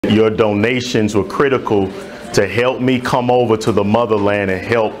your donations were critical to help me come over to the motherland and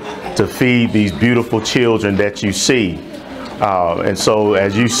help to feed these beautiful children that you see. And so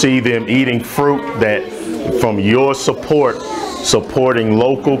as you see them eating fruit, that from your supporting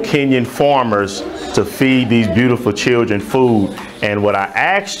local Kenyan farmers to feed these beautiful children food. And what I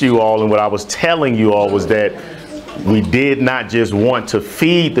asked you all and what I was telling you all was that we did not just want to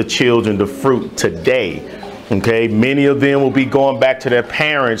feed the children the fruit today. Okay, many of them will be going back to their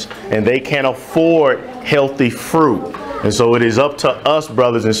parents and they can't afford healthy fruit. And so it is up to us,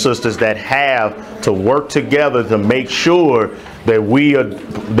 brothers and sisters, that have to work together to make sure that we are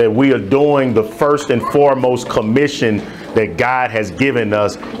doing the first and foremost commission that God has given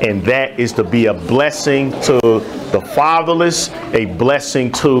us, and that is to be a blessing to the fatherless, a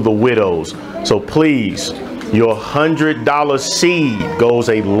blessing to the widows. So please, your $100 seed goes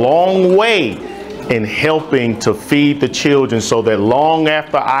a long way in helping to feed the children, so that long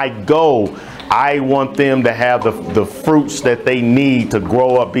after I go, I want them to have the fruits that they need to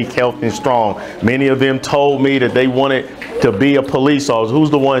grow up, be healthy and strong. Many of them told me that they wanted to be a police officer. Who's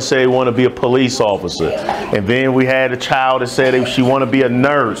the one that said they want to be a police officer? And then we had a child that said she want to be a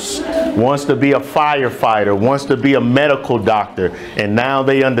nurse, wants to be a firefighter, wants to be a medical doctor. And now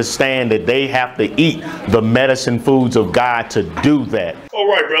they understand that they have to eat the medicine foods of God to do that. All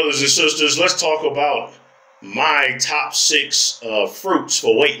right, brothers and sisters, let's talk about my top 6 fruits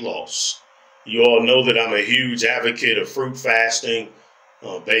for weight loss. You all know that I'm a huge advocate of fruit fasting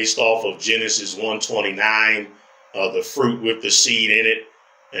based off of Genesis 1:29, the fruit with the seed in it,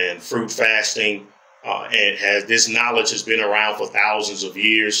 and fruit fasting. And this knowledge has been around for thousands of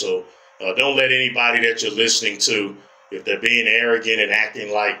years. So don't let anybody that you're listening to, if they're being arrogant and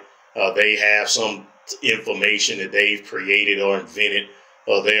acting like they have some information that they've created or invented,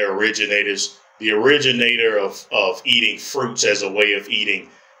 or they're originators. The originator of eating fruits as a way of eating,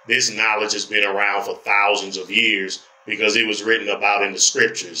 this knowledge has been around for thousands of years because it was written about in the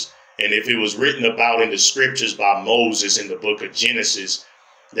scriptures. And if it was written about in the scriptures by Moses in the book of Genesis,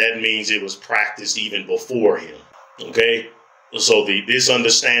 that means it was practiced even before him. Okay? So this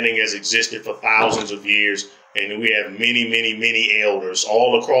understanding has existed for thousands of years, and we have many, many, many elders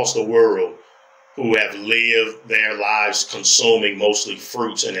all across the world who have lived their lives consuming mostly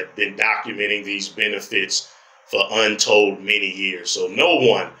fruits and have been documenting these benefits for untold many years. So no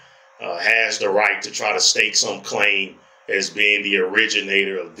one has the right to try to stake some claim as being the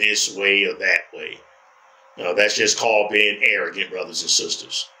originator of this way or that way. That's just called being arrogant, brothers and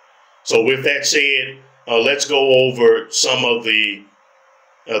sisters. So with that said, let's go over some of the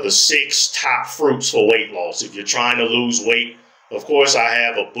 6 top fruits for weight loss. If you're trying to lose weight, of course, I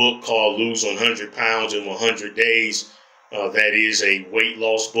have a book called Lose 100 Pounds in 100 Days. That is a weight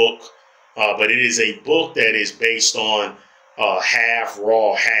loss book. But it is a book that is based on half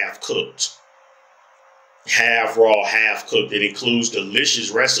raw, half cooked. Half raw, half cooked. It includes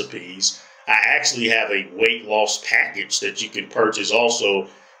delicious recipes. I actually have a weight loss package that you can purchase also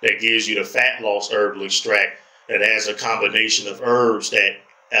that gives you the fat loss herbal extract that has a combination of herbs that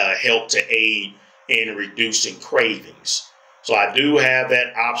help to aid in reducing cravings. So I do have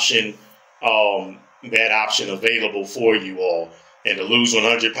that option available for you all. And the Lose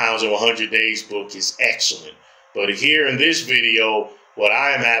 100 Pounds in 100 Days book is excellent. But here in this video, what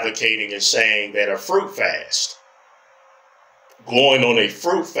I am advocating is saying that a fruit fast, going on a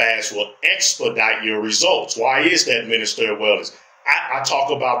fruit fast, will expedite your results. Why is that, Minister of Wellness? I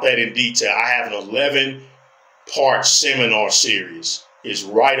talk about that in detail. I have an 11-part seminar series. It's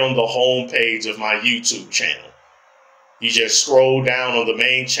right on the home page of my YouTube channel. You just scroll down on the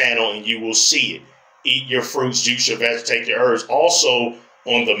main channel and you will see it. Eat your fruits, juice your vegetables, take your herbs. Also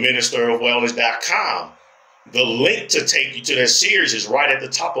on the ministerofwellness.com. The link to take you to that series is right at the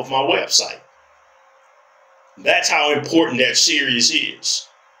top of my website. That's how important that series is.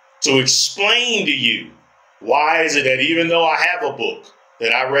 To explain to you why is it that even though I have a book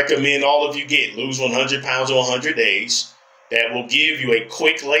that I recommend all of you get, Lose 100 Pounds in 100 Days, that will give you a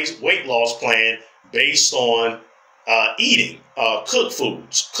quick weight loss plan based on eating cooked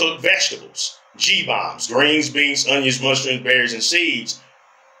foods, cooked vegetables, G-bombs, greens, beans, onions, mushrooms, berries, and seeds.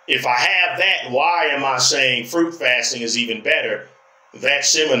 If I have that, why am I saying fruit fasting is even better? That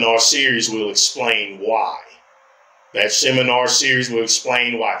seminar series will explain why. That seminar series will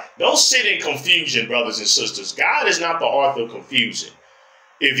explain why. Don't sit in confusion, brothers and sisters. God is not the author of confusion.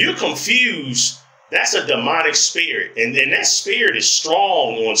 If you're confused, that's a demonic spirit. And that spirit is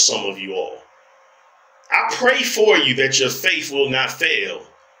strong on some of you all. I pray for you that your faith will not fail,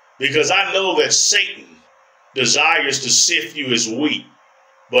 because I know that Satan desires to sift you as wheat.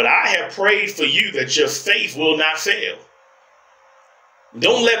 But I have prayed for you that your faith will not fail.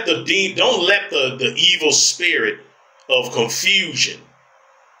 Don't let the evil spirit of confusion,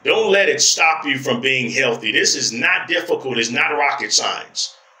 don't let it stop you from being healthy. This is not difficult. It's not rocket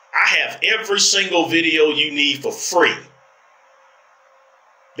science. I have every single video you need for free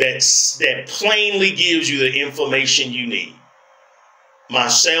that plainly gives you the information you need.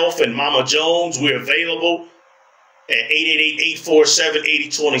 Myself and Mama Jones, we're available at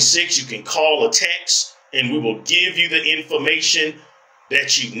 888-847-8026. You can call or text, and we will give you the information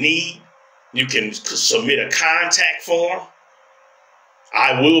that you need. You can submit a contact form.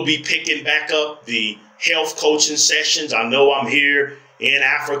 I will be picking back up the health coaching sessions. I know I'm here in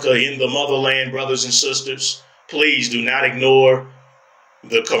Africa, in the motherland, brothers and sisters. Please do not ignore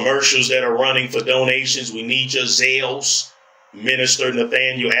the commercials that are running for donations. We need your Zales. Minister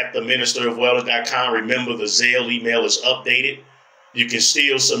Nathaniel at theministerofwellness.com. Remember, the Zelle email is updated. You can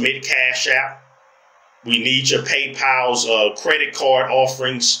still submit Cash App. We need your PayPal's credit card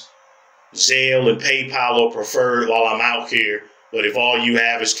offerings. Zelle and PayPal are preferred while I'm out here. But if all you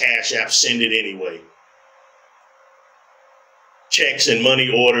have is Cash App, send it anyway. Checks and money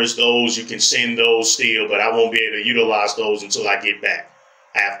orders, those you can send those still, but I won't be able to utilize those until I get back.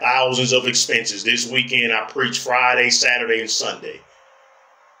 I have thousands of expenses. This weekend I preach Friday, Saturday, and Sunday.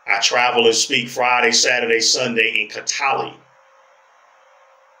 I travel and speak Friday, Saturday, Sunday in Katali.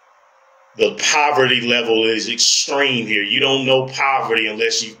 The poverty level is extreme here. You don't know poverty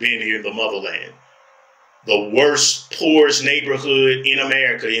unless you've been here in the motherland. The worst, poorest neighborhood in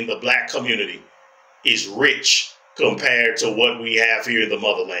America in the black community is rich compared to what we have here in the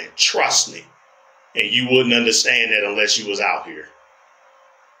motherland. Trust me. And you wouldn't understand that unless you was out here.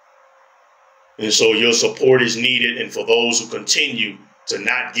 And so your support is needed. And for those who continue to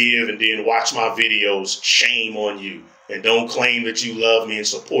not give and then watch my videos, shame on you. And don't claim that you love me and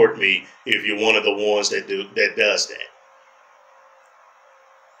support me if you're one of the ones that does that.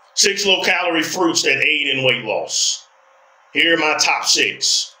 6 low-calorie fruits that aid in weight loss. Here are my top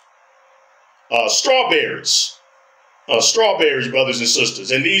 6. Strawberries. Strawberries, brothers and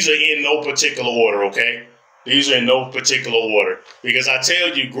sisters. And these are in no particular order, okay? These are in no particular order. Because I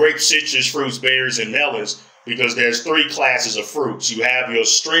tell you grapes, citrus, fruits, berries, and melons because there's 3 classes of fruits. You have your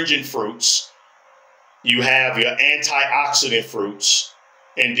astringent fruits. You have your antioxidant fruits.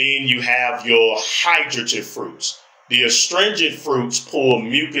 And then you have your hydrative fruits. The astringent fruits pull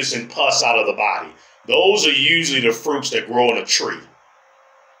mucus and pus out of the body. Those are usually the fruits that grow in a tree.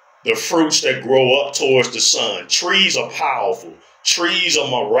 The fruits that grow up towards the sun. Trees are powerful. Trees are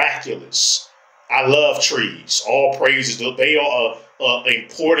miraculous. I love trees. All praises. They are an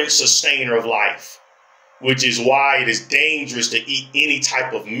important sustainer of life, which is why it is dangerous to eat any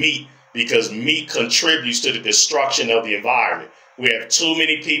type of meat because meat contributes to the destruction of the environment. We have too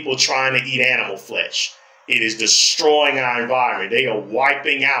many people trying to eat animal flesh. It is destroying our environment. They are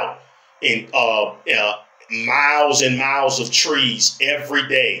wiping out in miles and miles of trees every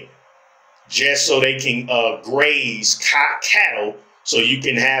day just so they can graze cattle so you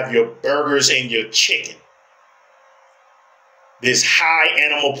can have your burgers and your chicken. This high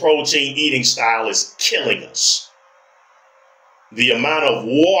animal protein eating style is killing us. The amount of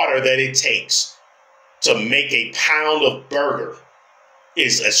water that it takes to make a pound of burger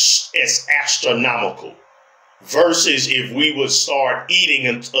is astronomical. Versus if we would start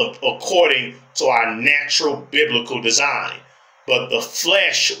eating according to our natural biblical design. But the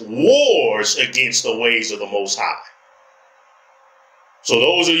flesh wars against the ways of the Most High. So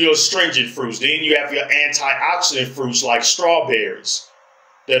those are your astringent fruits. Then you have your antioxidant fruits like strawberries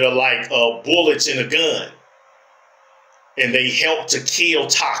that are like bullets in a gun. And they help to kill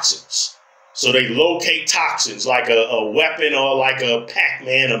toxins. So they locate toxins like a weapon or like a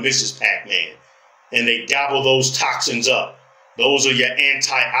Pac-Man or Mrs. Pac-Man. And they gobble those toxins up. Those are your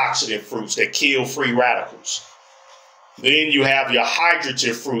antioxidant fruits that kill free radicals. Then you have your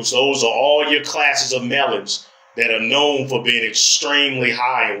hydrative fruits. Those are all your classes of melons that are known for being extremely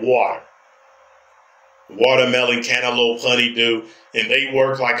high in water. Watermelon, cantaloupe, honeydew, and they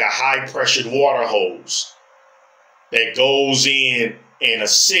work like a high-pressured water hose that goes in and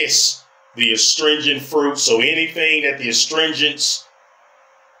assists the astringent fruits. So anything that the astringents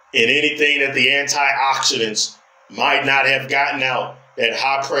and anything that the antioxidants might not have gotten out, that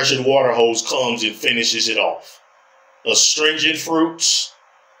high-pressured water hose comes and finishes it off. Astringent fruits,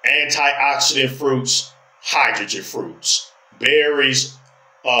 antioxidant fruits, hydrative fruits. Berries,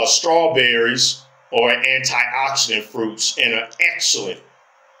 strawberries are antioxidant fruits and are excellent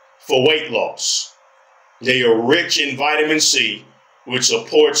for weight loss. They are rich in vitamin C, which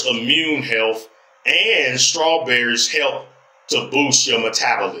supports immune health, and strawberries help to boost your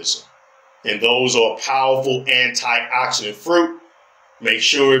metabolism. And those are a powerful antioxidant fruit. Make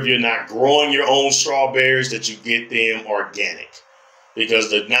sure if you're not growing your own strawberries that you get them organic. Because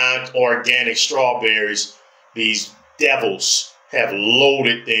the non-organic strawberries, these devils have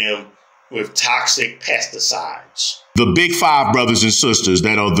loaded them with toxic pesticides. The big five, brothers and sisters,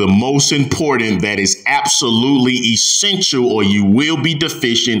 that are the most important, that is absolutely essential, or you will be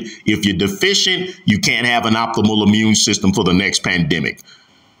deficient. If you're deficient, you can't have an optimal immune system for the next pandemic.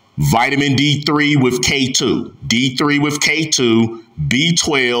 Vitamin D3 with K2, D3 with K2,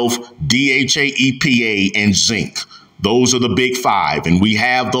 B12, DHA, EPA, and zinc. Those are the big five, and we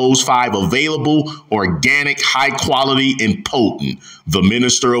have those five available, organic, high quality, and potent.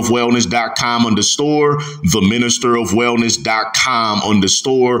 TheMinisterOfWellness.com on the store, TheMinisterOfWellness.com on the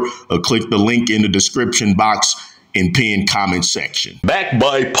store, or click the link in the description box and pinned comment section. Backed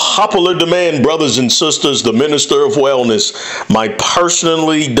by popular demand, brothers and sisters, the Minister of Wellness, my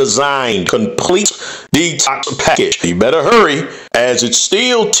personally designed complete detox package. You better hurry, as it's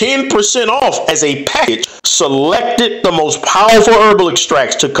still 10% off as a package. Selected the most powerful herbal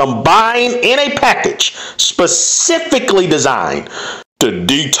extracts to combine in a package specifically designed to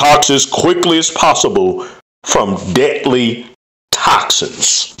detox as quickly as possible from deadly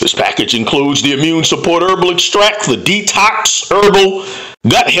toxins. This package includes the immune support herbal extract, the detox herbal,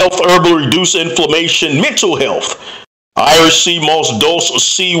 gut health herbal, reduce inflammation, mental health, Irish sea moss, dose of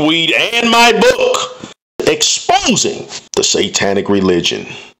seaweed, and my book, Exposing the Satanic Religion,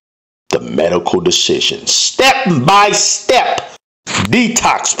 the Medical Decision, step-by-step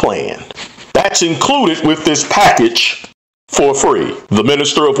detox plan. That's included with this package for free.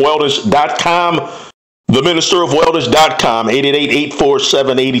 TheMinisterOfWellness.com, TheMinisterOfWellness.com,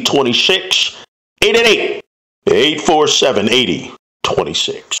 888-847-8026,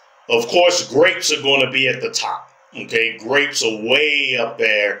 888-847-8026. Of course, grapes are going to be at the top. Okay, grapes are way up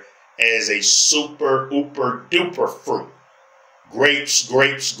there as a super, ooper, duper fruit. Grapes,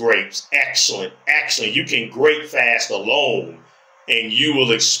 grapes, grapes. Excellent, excellent. You can grape fast alone, and you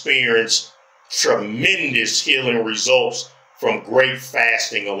will experience tremendous healing results from grape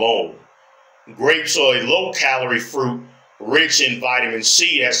fasting alone. Grapes are a low-calorie fruit rich in vitamin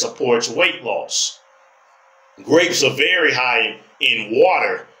C that supports weight loss. Grapes are very high in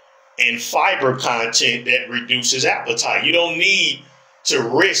water and fiber content that reduces appetite. You don't need to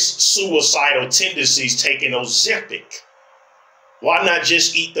risk suicidal tendencies taking Ozempic. Why not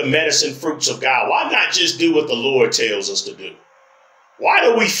just eat the medicine fruits of God? Why not just do what the Lord tells us to do? Why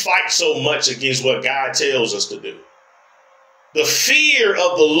do we fight so much against what God tells us to do? The fear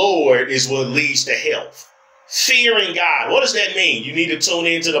of the Lord is what leads to health. Fearing God. What does that mean? You need to tune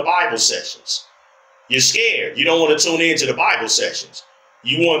into the Bible sessions. You're scared. You don't want to tune into the Bible sessions.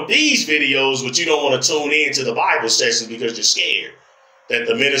 You want these videos, but you don't want to tune into the Bible sessions because you're scared that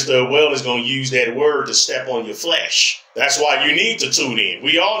the Minister of Wellness is going to use that word to step on your flesh. That's why you need to tune in.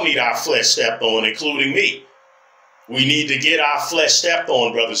 We all need our flesh stepped on, including me. We need to get our flesh stepped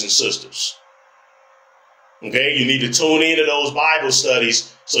on, brothers and sisters. Okay, you need to tune into those Bible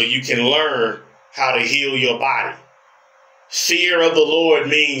studies so you can learn how to heal your body. Fear of the Lord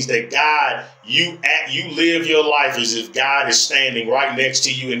means that God, you live your life as if God is standing right next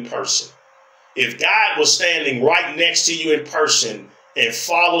to you in person. If God was standing right next to you in person and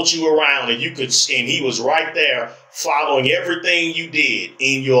followed you around and he was right there following everything you did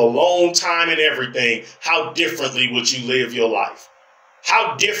in your alone time and everything, how differently would you live your life?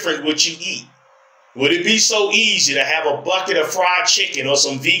 How different would you eat? Would it be so easy to have a bucket of fried chicken or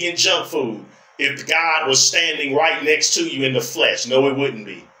some vegan junk food if God was standing right next to you in the flesh? No, it wouldn't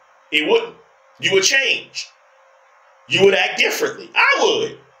be. It wouldn't. You would change. You would act differently. I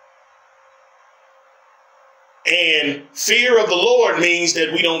would. And fear of the Lord means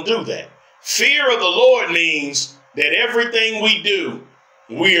that we don't do that. Fear of the Lord means that everything we do,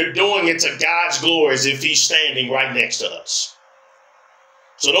 we are doing it to God's glory as if he's standing right next to us.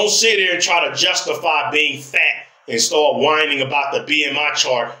 So don't sit there and try to justify being fat and start whining about the BMI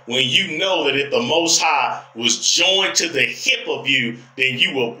chart when you know that if the Most High was joined to the hip of you, then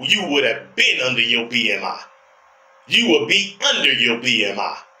you would have been under your BMI. You would be under your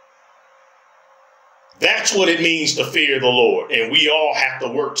BMI. That's what it means to fear the Lord. And we all have to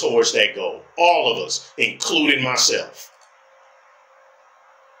work towards that goal. All of us, including myself.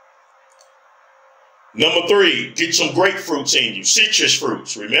 Number 3, get some grapefruits in you. Citrus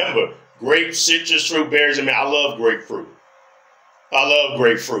fruits. Remember, grape, citrus fruit, berries, and I love grapefruit. I love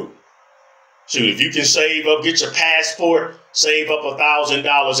grapefruit. Shoot, if you can save up, get your passport, save up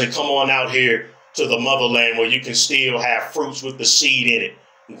 $1,000 and come on out here to the motherland where you can still have fruits with the seed in it,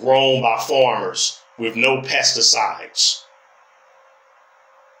 grown by farmers with no pesticides.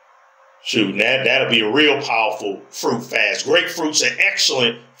 Shoot, that'll be a real powerful fruit fast. Grapefruits are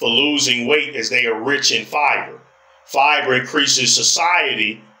excellent for losing weight as they are rich in fiber. Fiber increases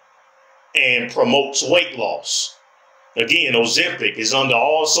satiety and promotes weight loss. Again, Ozempic is under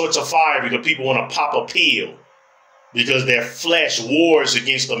all sorts of fire because people want to pop a pill because their flesh wars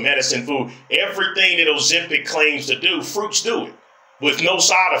against the medicine food. Everything that Ozempic claims to do, fruits do it with no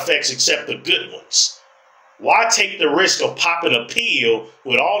side effects except the good ones. Why take the risk of popping a pill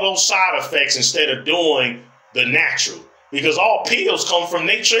with all those side effects instead of doing the natural? Because all pills come from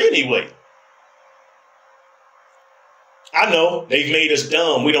nature anyway. I know they've made us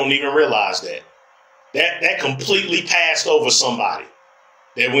dumb. We don't even realize that. That completely passed over somebody.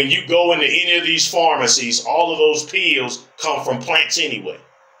 That when you go into any of these pharmacies, all of those pills come from plants anyway.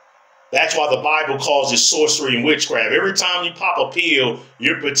 That's why the Bible calls it sorcery and witchcraft. Every time you pop a pill,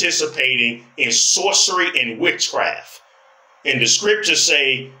 you're participating in sorcery and witchcraft. And the scriptures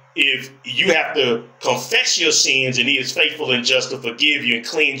say if you have to confess your sins and he is faithful and just to forgive you and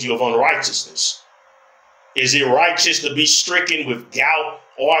cleanse you of unrighteousness. Is it righteous to be stricken with gout,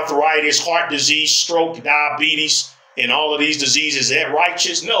 arthritis, heart disease, stroke, diabetes, and all of these diseases? Is that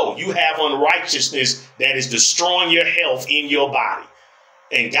righteous? No, you have unrighteousness that is destroying your health in your body.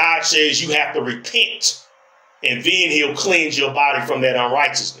 And God says you have to repent, and then he'll cleanse your body from that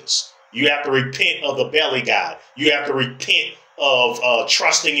unrighteousness. You have to repent of the belly god. You have to repent of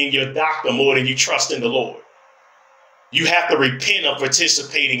trusting in your doctor more than you trust in the Lord. You have to repent of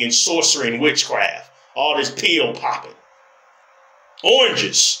participating in sorcery and witchcraft. All this pill popping.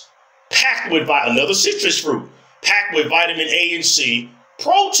 Oranges, packed with another citrus fruit, packed with vitamin A and C,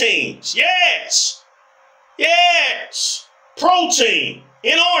 proteins. Yes. Yes. Protein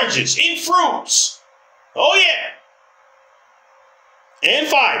in oranges, in fruits. Oh, yeah. And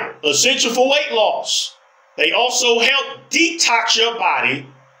fiber, essential for weight loss. They also help detox your body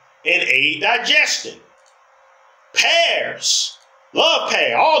and aid digestion. Pears. Love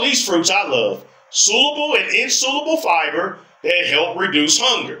pear. All these fruits I love. Soluble and insoluble fiber that help reduce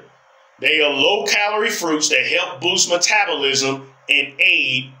hunger. They are low-calorie fruits that help boost metabolism and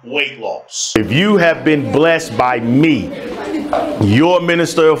aid weight loss. If you have been blessed by me, your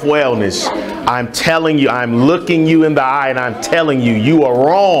minister of wellness, I'm telling you, I'm looking you in the eye and I'm telling you, you are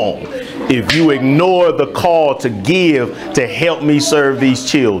wrong if you ignore the call to give to help me serve these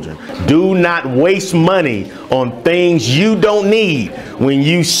children. Do not waste money on things you don't need when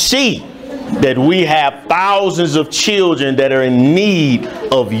you see that we have thousands of children that are in need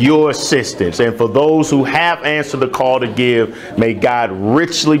of your assistance. And for those who have answered the call to give, may God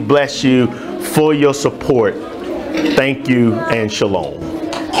richly bless you for your support. Thank you and shalom.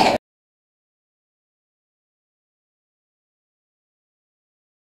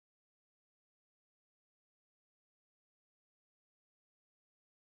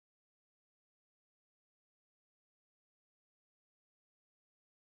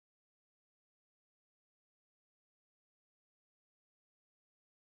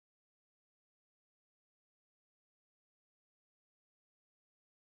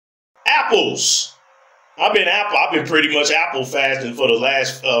 Apples. I've been pretty much apple fasting for the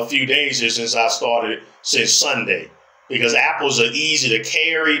last few days here since I started, since Sunday. Because apples are easy to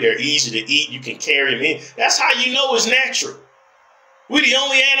carry, they're easy to eat, you can carry them in. That's how you know it's natural. We're the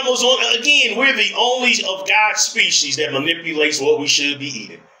only animals we're the only of God's species that manipulates what we should be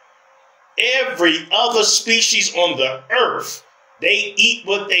eating. Every other species on the earth, they eat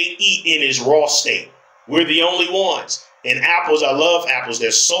what they eat in its raw state. We're the only ones. And apples, I love apples.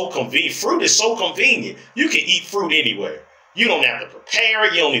 They're so convenient. Fruit is so convenient. You can eat fruit anywhere. You don't have to prepare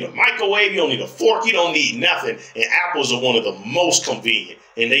it. You don't need a microwave. You don't need a fork. You don't need nothing. And apples are one of the most convenient.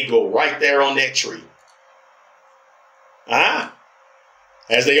 And they go right there on that tree.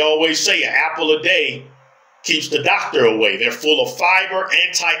 As they always say, an apple a day keeps the doctor away. They're full of fiber,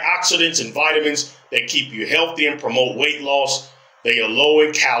 antioxidants, and vitamins that keep you healthy and promote weight loss. They are low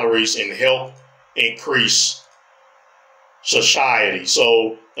in calories and help increase satiety.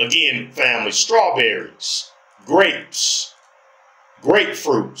 So again, family, strawberries, grapes,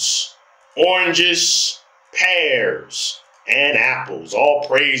 grapefruits, oranges, pears, and apples. All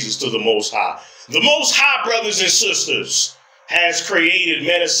praises to the Most High. The Most High, brothers and sisters, has created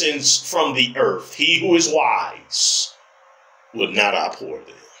medicines from the earth. He who is wise would not abhor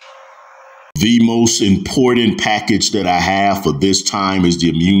them. The most important package that I have for this time is the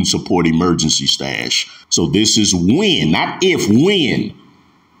Immune Support Emergency Stash. So this is when, not if, when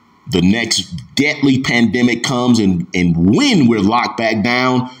the next deadly pandemic comes and when we're locked back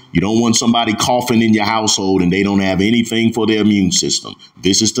down. You don't want somebody coughing in your household and they don't have anything for their immune system.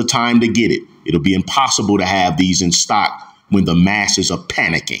 This is the time to get it. It'll be impossible to have these in stock when the masses are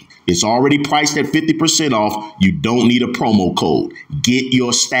panicking. It's already priced at 50% off. You don't need a promo code. Get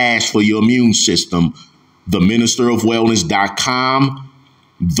your stash for your immune system. theministerofwellness.com.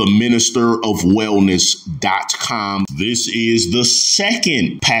 theministerofwellness.com. This is the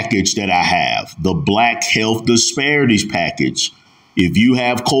second package that I have, the Black Health Disparities package. If you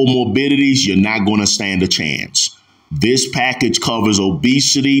have comorbidities, you're not going to stand a chance. This package covers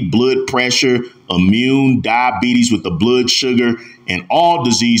obesity, blood pressure, immune, diabetes with the blood sugar, and all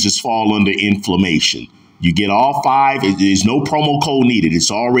diseases fall under inflammation. You get all five. There's no promo code needed. It's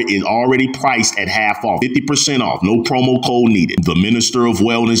already priced at half off, 50% off. No promo code needed.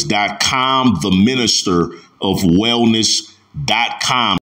 theministerofwellness.com, theministerofwellness.com.